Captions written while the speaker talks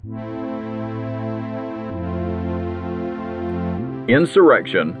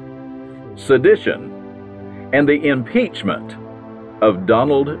Insurrection, Sedition, and the Impeachment of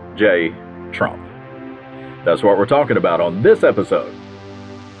Donald J. Trump. That's what we're talking about on this episode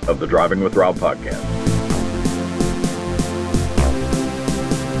of the Driving with Rob podcast.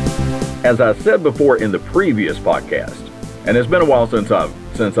 As I said before in the previous podcast, and it's been a while since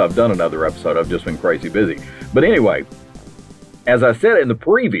I've done another episode, I've just been crazy busy. But anyway, as I said in the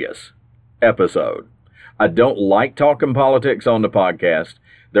previous episode, I don't like talking politics on the podcast.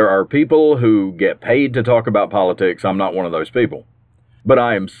 There are people who get paid to talk about politics. I'm not one of those people. But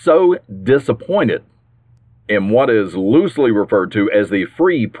I am so disappointed in what is loosely referred to as the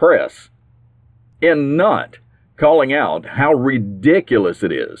free press in not calling out how ridiculous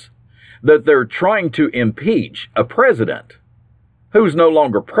it is that they're trying to impeach a president who's no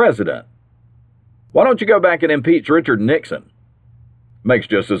longer president. Why don't you go back and impeach Richard Nixon? Makes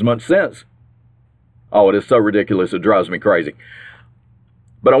just as much sense. Oh, it is so ridiculous, it drives me crazy.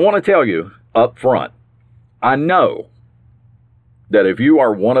 But I want to tell you up front, I know that if you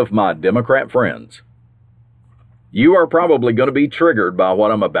are one of my Democrat friends, you are probably going to be triggered by what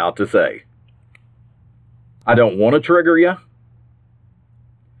I'm about to say. I don't want to trigger you,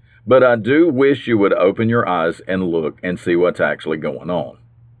 but I do wish you would open your eyes and look and see what's actually going on.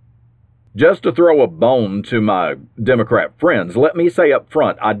 Just to throw a bone to my Democrat friends, let me say up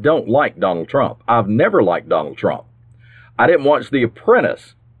front, I don't like Donald Trump. I've never liked Donald Trump. I didn't watch The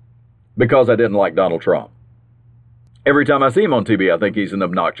Apprentice because I didn't like Donald Trump. Every time I see him on TV, I think he's an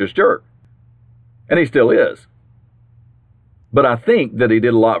obnoxious jerk. And he still is. But I think that he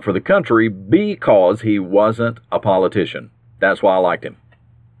did a lot for the country because he wasn't a politician. That's why I liked him.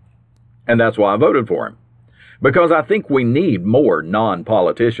 And that's why I voted for him. Because I think we need more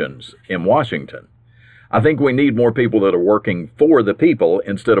non-politicians in Washington. I think we need more people that are working for the people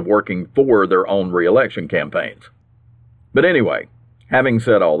instead of working for their own re-election campaigns. But anyway, having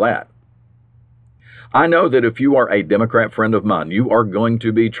said all that, I know that if you are a Democrat friend of mine, you are going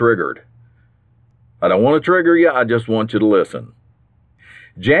to be triggered. I don't want to trigger you, I just want you to listen.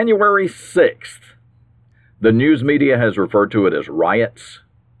 January 6th, the news media has referred to it as riots,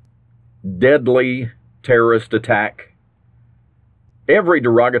 deadly terrorist attack, every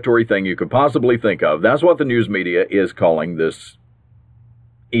derogatory thing you could possibly think of. That's what the news media is calling this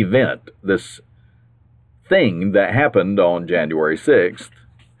event, this thing that happened on January 6th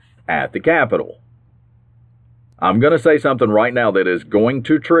at the Capitol. I'm going to say something right now that is going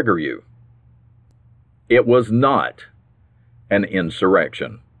to trigger you. It was not an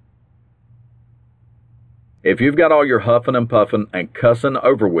insurrection. If you've got all your huffing and puffing and cussing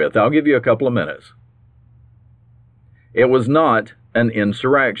over with, I'll give you a couple of minutes. It was not an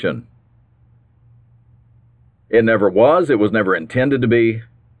insurrection. It never was. It was never intended to be.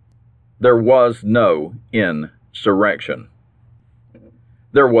 There was no insurrection.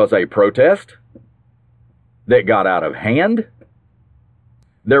 There was a protest that got out of hand.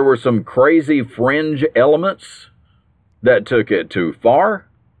 There were some crazy fringe elements that took it too far.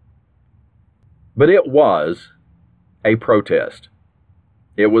 But it was a protest.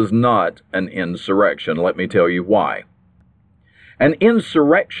 It was not an insurrection. Let me tell you why. An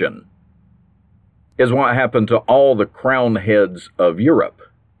insurrection is what happened to all the crown heads of Europe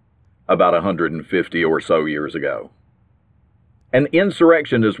about 150 or so years ago. An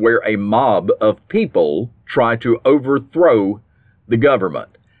insurrection is where a mob of people try to overthrow the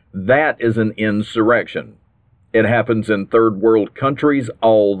government. That is an insurrection. It happens in third world countries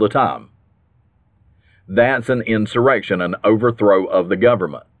all the time. That's an insurrection, an overthrow of the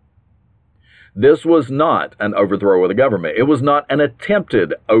government. This was not an overthrow of the government. It was not an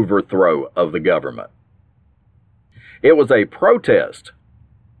attempted overthrow of the government. It was a protest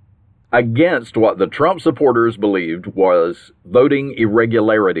against what the Trump supporters believed was voting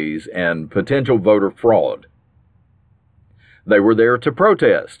irregularities and potential voter fraud. They were there to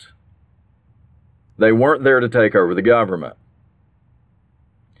protest. They weren't there to take over the government.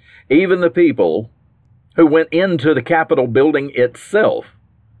 Even the people who went into the Capitol building itself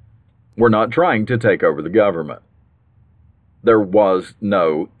were not trying to take over the government. There was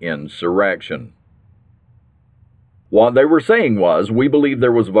no insurrection. What they were saying was, we believe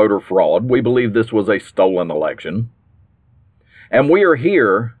there was voter fraud. We believe this was a stolen election. And we are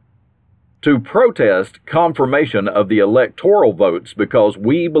here to protest confirmation of the electoral votes because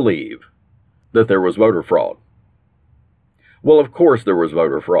we believe that there was voter fraud. Well, of course there was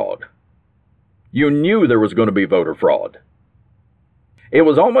voter fraud. You knew there was going to be voter fraud. It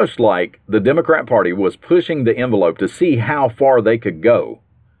was almost like the Democrat Party was pushing the envelope to see how far they could go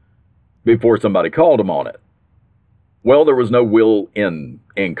before somebody called them on it. Well, there was no will in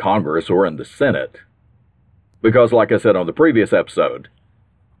Congress or in the Senate Because, like I said on the previous episode,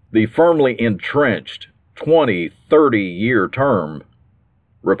 the firmly entrenched 20, 30-year term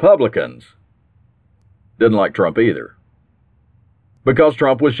Republicans didn't like Trump either. Because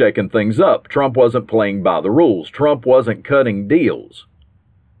Trump was shaking things up. Trump wasn't playing by the rules. Trump wasn't cutting deals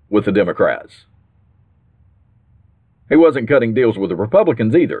with the Democrats. He wasn't cutting deals with the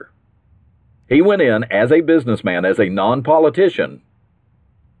Republicans either. He went in as a businessman, as a non-politician,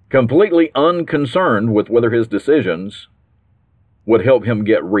 completely unconcerned with whether his decisions would help him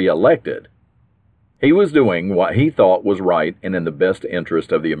get reelected. He was doing what he thought was right and in the best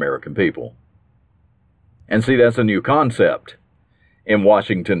interest of the American people. And see, that's a new concept in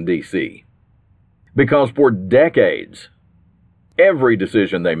Washington, D.C. Because for decades, every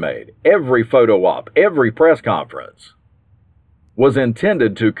decision they made, every photo op, every press conference was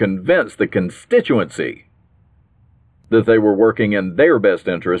intended to convince the constituency that they were working in their best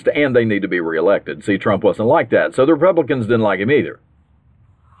interest and they need to be reelected. See, Trump wasn't like that, so the Republicans didn't like him either.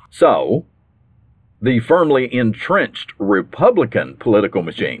 So, the firmly entrenched Republican political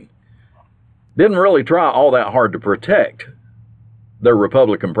machine didn't really try all that hard to protect their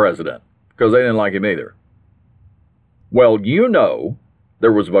Republican president because they didn't like him either. Well, you know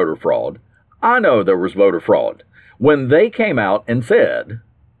there was voter fraud. I know there was voter fraud. When they came out and said,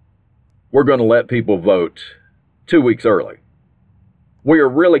 we're going to let people vote 2 weeks early. We are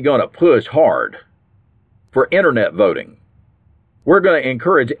really going to push hard for internet voting. We're going to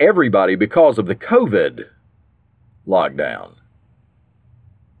encourage everybody because of the COVID lockdown.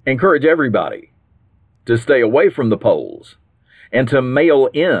 Encourage everybody to stay away from the polls and to mail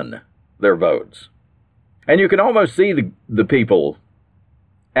in their votes. And you can almost see the people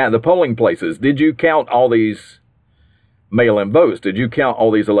at the polling places. Did you count all these mail-in votes? Did you count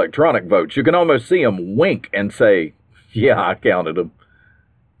all these electronic votes? You can almost see them wink and say, yeah, I counted them.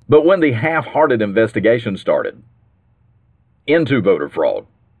 But when the half-hearted investigation started into voter fraud,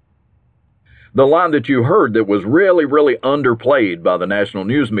 the line that you heard that was really, really underplayed by the national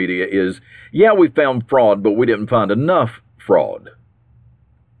news media is, yeah, we found fraud, but we didn't find enough fraud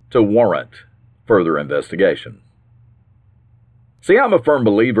to warrant further investigation. See, I'm a firm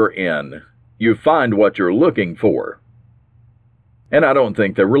believer in you find what you're looking for. And I don't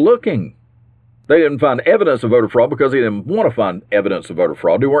think they were looking. They didn't find evidence of voter fraud because they didn't want to find evidence of voter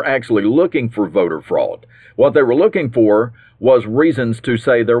fraud. They weren't actually looking for voter fraud. What they were looking for was reasons to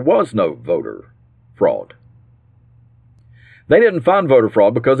say there was no voter fraud. They didn't find voter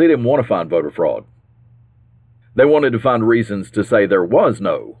fraud because they didn't want to find voter fraud. They wanted to find reasons to say there was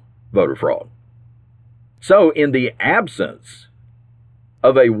no voter fraud. So, in the absence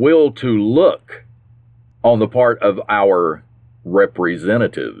of a will to look on the part of our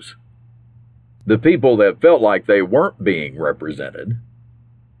representatives, the people that felt like they weren't being represented,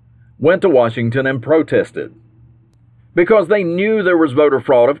 went to Washington and protested because they knew there was voter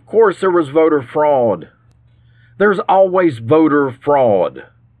fraud. Of course there was voter fraud. There's always voter fraud.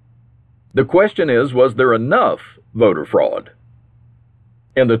 The question is, was there enough voter fraud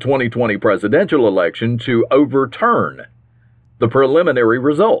in the 2020 presidential election to overturn the preliminary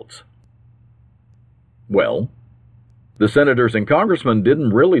results? Well, the senators and congressmen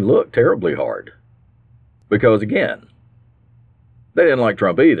didn't really look terribly hard because, again, they didn't like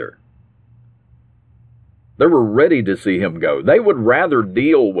Trump either. They were ready to see him go. They would rather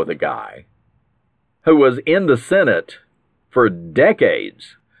deal with a guy who was in the Senate for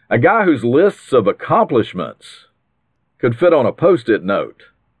decades, a guy whose lists of accomplishments could fit on a Post-it note,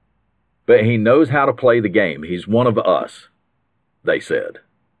 but he knows how to play the game. He's one of us, they said.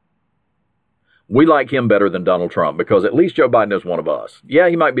 We like him better than Donald Trump because at least Joe Biden is one of us. Yeah,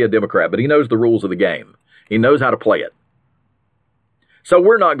 he might be a Democrat, but he knows the rules of the game. He knows how to play it. So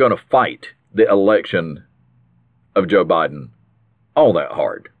we're not going to fight the election of Joe Biden all that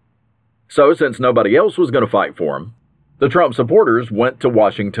hard. So since nobody else was going to fight for him, the Trump supporters went to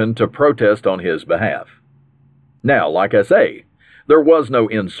Washington to protest on his behalf. Now, like I say, there was no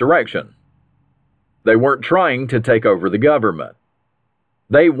insurrection. They weren't trying to take over the government.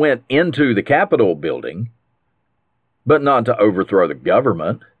 They went into the Capitol building, but not to overthrow the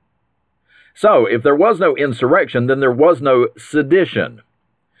government. So, if there was no insurrection, then there was no sedition.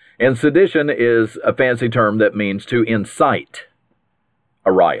 And sedition is a fancy term that means to incite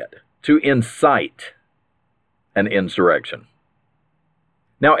a riot, to incite an insurrection.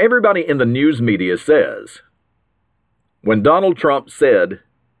 Now, everybody in the news media says, when Donald Trump said,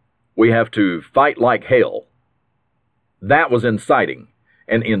 we have to fight like hell, that was inciting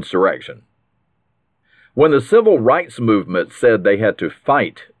an insurrection. When the civil rights movement said they had to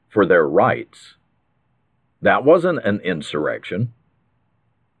fight for their rights, that wasn't an insurrection.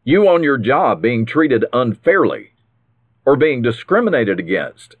 You on your job being treated unfairly or being discriminated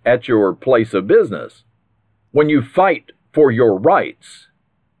against at your place of business when you fight for your rights.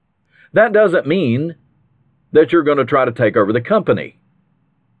 That doesn't mean that you're going to try to take over the company.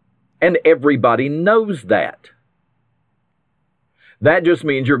 And everybody knows that. That just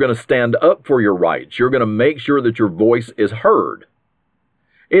means you're going to stand up for your rights. You're going to make sure that your voice is heard.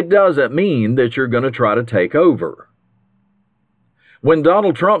 It doesn't mean that you're going to try to take over. When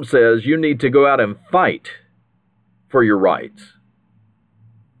Donald Trump says you need to go out and fight for your rights,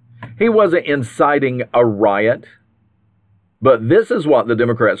 he wasn't inciting a riot, but this is what the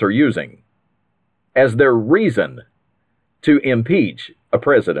Democrats are using as their reason to impeach a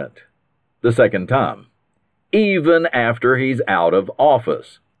president the second time, even after he's out of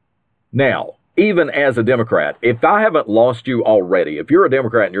office. Now, even as a Democrat, if I haven't lost you already, if you're a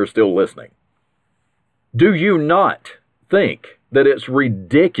Democrat and you're still listening, do you not think that it's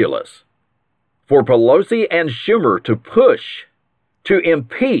ridiculous for Pelosi and Schumer to push to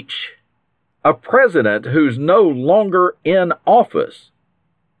impeach a president who's no longer in office?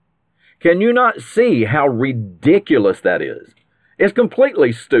 Can you not see how ridiculous that is? It's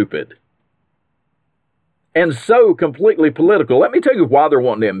completely stupid and so completely political. Let me tell you why they're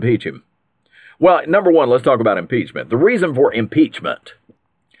wanting to impeach him. Well, number one, let's talk about impeachment. The reason for impeachment: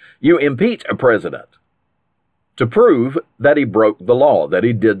 you impeach a president to prove that he broke the law, that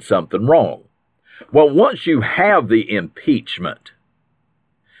he did something wrong. Well, once you have the impeachment,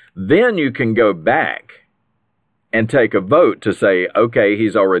 then you can go back and take a vote to say, okay,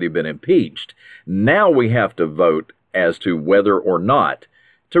 he's already been impeached. Now we have to vote as to whether or not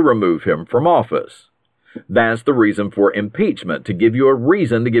to remove him from office. That's the reason for impeachment, to give you a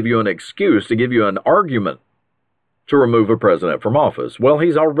reason, to give you an excuse, to give you an argument to remove a president from office. Well,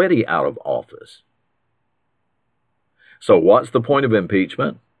 he's already out of office. So what's the point of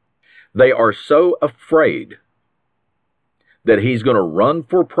impeachment? They are so afraid that he's going to run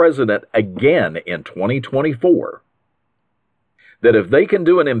for president again in 2024 that if they can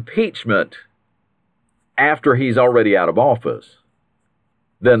do an impeachment after he's already out of office,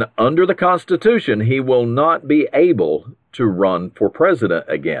 then under the Constitution, he will not be able to run for president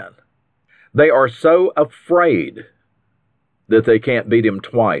again. They are so afraid that they can't beat him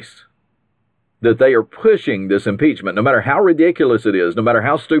twice, that they are pushing this impeachment, no matter how ridiculous it is, no matter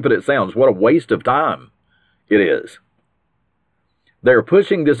how stupid it sounds, what a waste of time it is. They're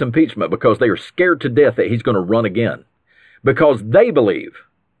pushing this impeachment because they are scared to death that he's going to run again. Because they believe,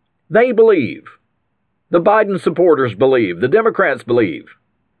 the Biden supporters believe, the Democrats believe,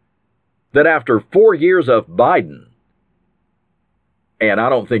 that after 4 years of Biden, and I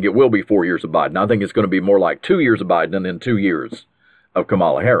don't think it will be 4 years of Biden, I think it's going to be more like 2 years of Biden and then 2 years of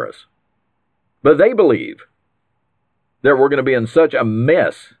Kamala Harris. But they believe that we're going to be in such a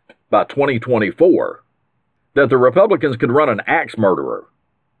mess by 2024 that the Republicans could run an axe murderer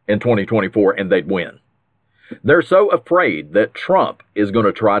in 2024 and they'd win. They're so afraid that Trump is going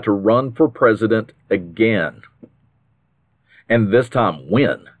to try to run for president again. And this time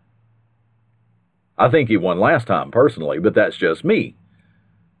win. I think he won last time personally, but that's just me.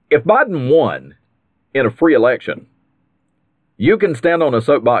 If Biden won in a free election, you can stand on a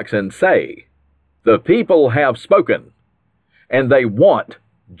soapbox and say, the people have spoken and they want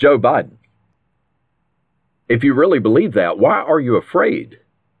Joe Biden. If you really believe that, why are you afraid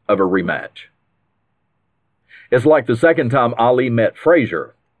of a rematch? It's like the second time Ali met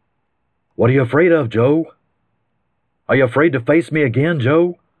Frazier. What are you afraid of, Joe? Are you afraid to face me again,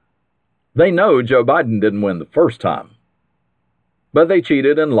 Joe? They know Joe Biden didn't win the first time, but they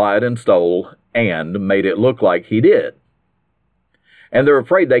cheated and lied and stole and made it look like he did. And they're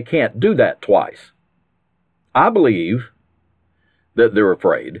afraid they can't do that twice. I believe that they're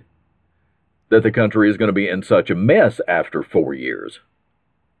afraid that the country is going to be in such a mess after 4 years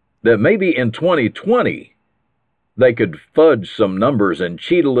that maybe in 2020 they could fudge some numbers and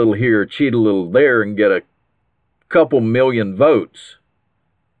cheat a little here, cheat a little there, and get a couple million votes.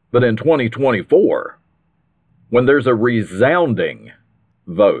 But in 2024, when there's a resounding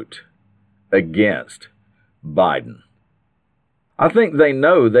vote against Biden, I think they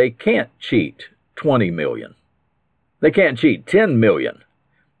know they can't cheat 20 million. They can't cheat 10 million.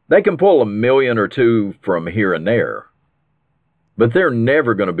 They can pull a million or two from here and there, but they're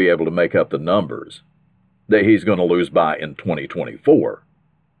never going to be able to make up the numbers that he's going to lose by in 2024.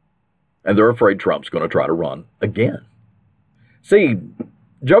 And they're afraid Trump's going to try to run again. See,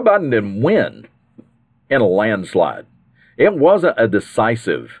 Joe Biden didn't win in a landslide. It wasn't a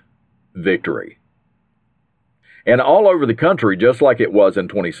decisive victory. And all over the country, just like it was in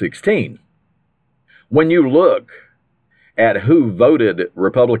 2016, when you look at who voted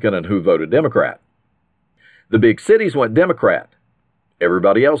Republican and who voted Democrat. The big cities went Democrat.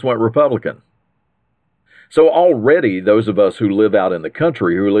 Everybody else went Republican. So already those of us who live out in the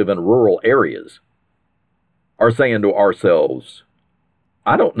country, who live in rural areas, are saying to ourselves,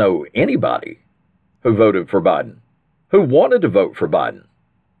 I don't know anybody who voted for Biden, who wanted to vote for Biden.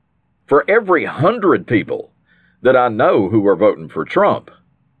 For every 100 people that I know who are voting for Trump,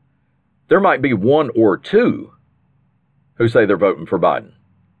 there might be 1 or 2 who say they're voting for Biden.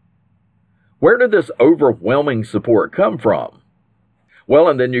 Where did this overwhelming support come from? Well,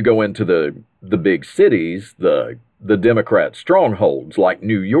 and then you go into the big cities, the Democrat strongholds like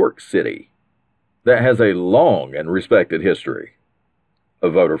New York City, that has a long and respected history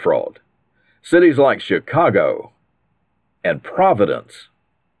of voter fraud. Cities like Chicago and Providence,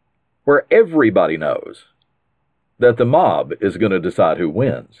 where everybody knows that the mob is going to decide who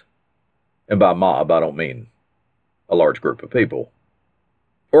wins. And by mob, I don't mean a large group of people.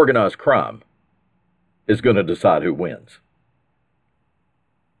 Organized crime is going to decide who wins.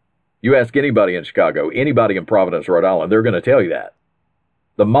 You ask anybody in Chicago, anybody in Providence, Rhode Island, they're going to tell you that.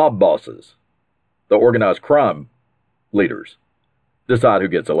 The mob bosses, the organized crime leaders, decide who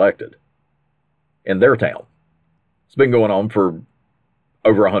gets elected in their town. It's been going on for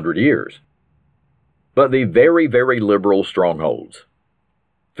over 100 years. But the very, very liberal strongholds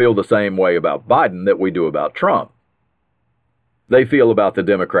feel the same way about Biden that we do about Trump. They feel about the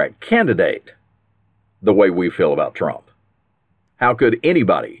Democrat candidate the way we feel about Trump. How could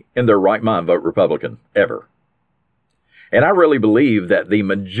anybody in their right mind vote Republican ever? And I really believe that the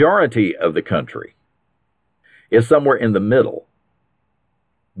majority of the country is somewhere in the middle,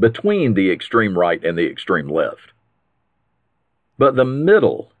 between the extreme right and the extreme left. But the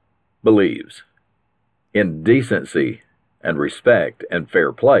middle believes in decency and respect and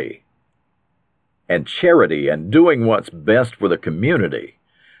fair play and charity and doing what's best for the community.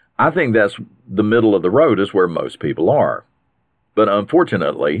 I think that's the middle of the road is where most people are. But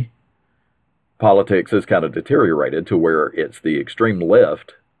unfortunately, politics has kind of deteriorated to where it's the extreme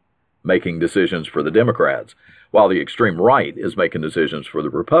left making decisions for the Democrats, while the extreme right is making decisions for the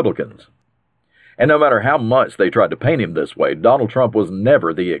Republicans. And no matter how much they tried to paint him this way, Donald Trump was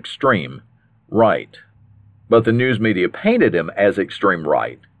never the extreme right. But the news media painted him as extreme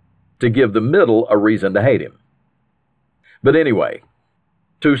right to give the middle a reason to hate him. But anyway,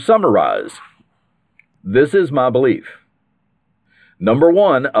 to summarize, this is my belief. Number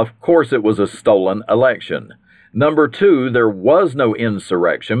 1, of course it was a stolen election. Number 2, there was no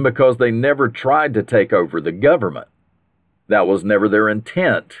insurrection because they never tried to take over the government. That was never their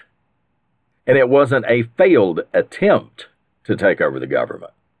intent. And it wasn't a failed attempt to take over the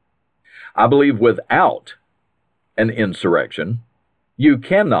government. I believe without an insurrection, you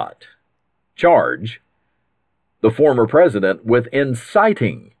cannot charge the former president with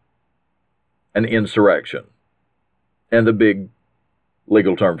inciting an insurrection. And the big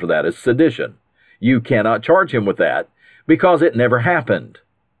legal term for that is sedition. You cannot charge him with that because it never happened.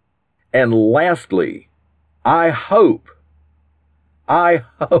 And lastly, I hope that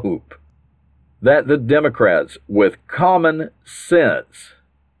the Democrats with common sense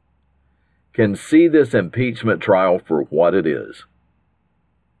can see this impeachment trial for what it is.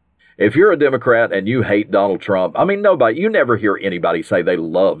 If you're a Democrat and you hate Donald Trump, I mean, you never hear anybody say they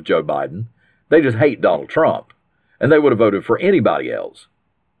love Joe Biden. They just hate Donald Trump. And they would have voted for anybody else.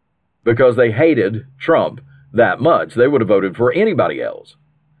 Because they hated Trump that much, they would have voted for anybody else.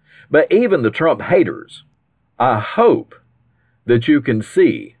 But even the Trump haters, I hope that you can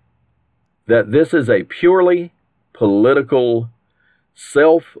see that this is a purely political,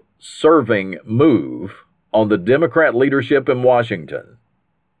 self-serving move on the Democrat leadership in Washington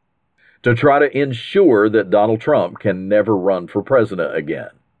to try to ensure that Donald Trump can never run for president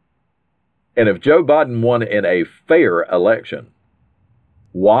again. And if Joe Biden won in a fair election,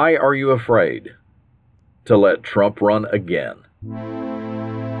 why are you afraid to let Trump run again?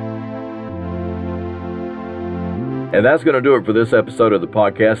 And that's going to do it for this episode of the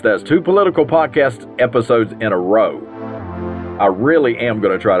podcast. That's 2 political podcast episodes in a row. I really am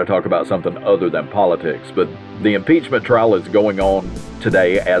going to try to talk about something other than politics, but the impeachment trial is going on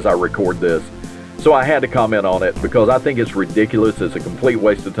today as I record this. So I had to comment on it because I think it's ridiculous. It's a complete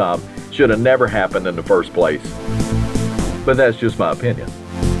waste of time. Should have never happened in the first place. But that's just my opinion.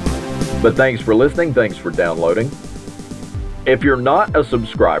 But thanks for listening. Thanks for downloading. If you're not a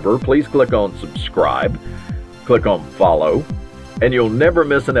subscriber, please click on subscribe. Click on follow. And you'll never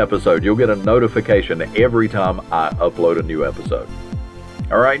miss an episode. You'll get a notification every time I upload a new episode.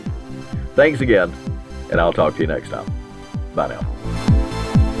 All right? Thanks again. And I'll talk to you next time. Bye now.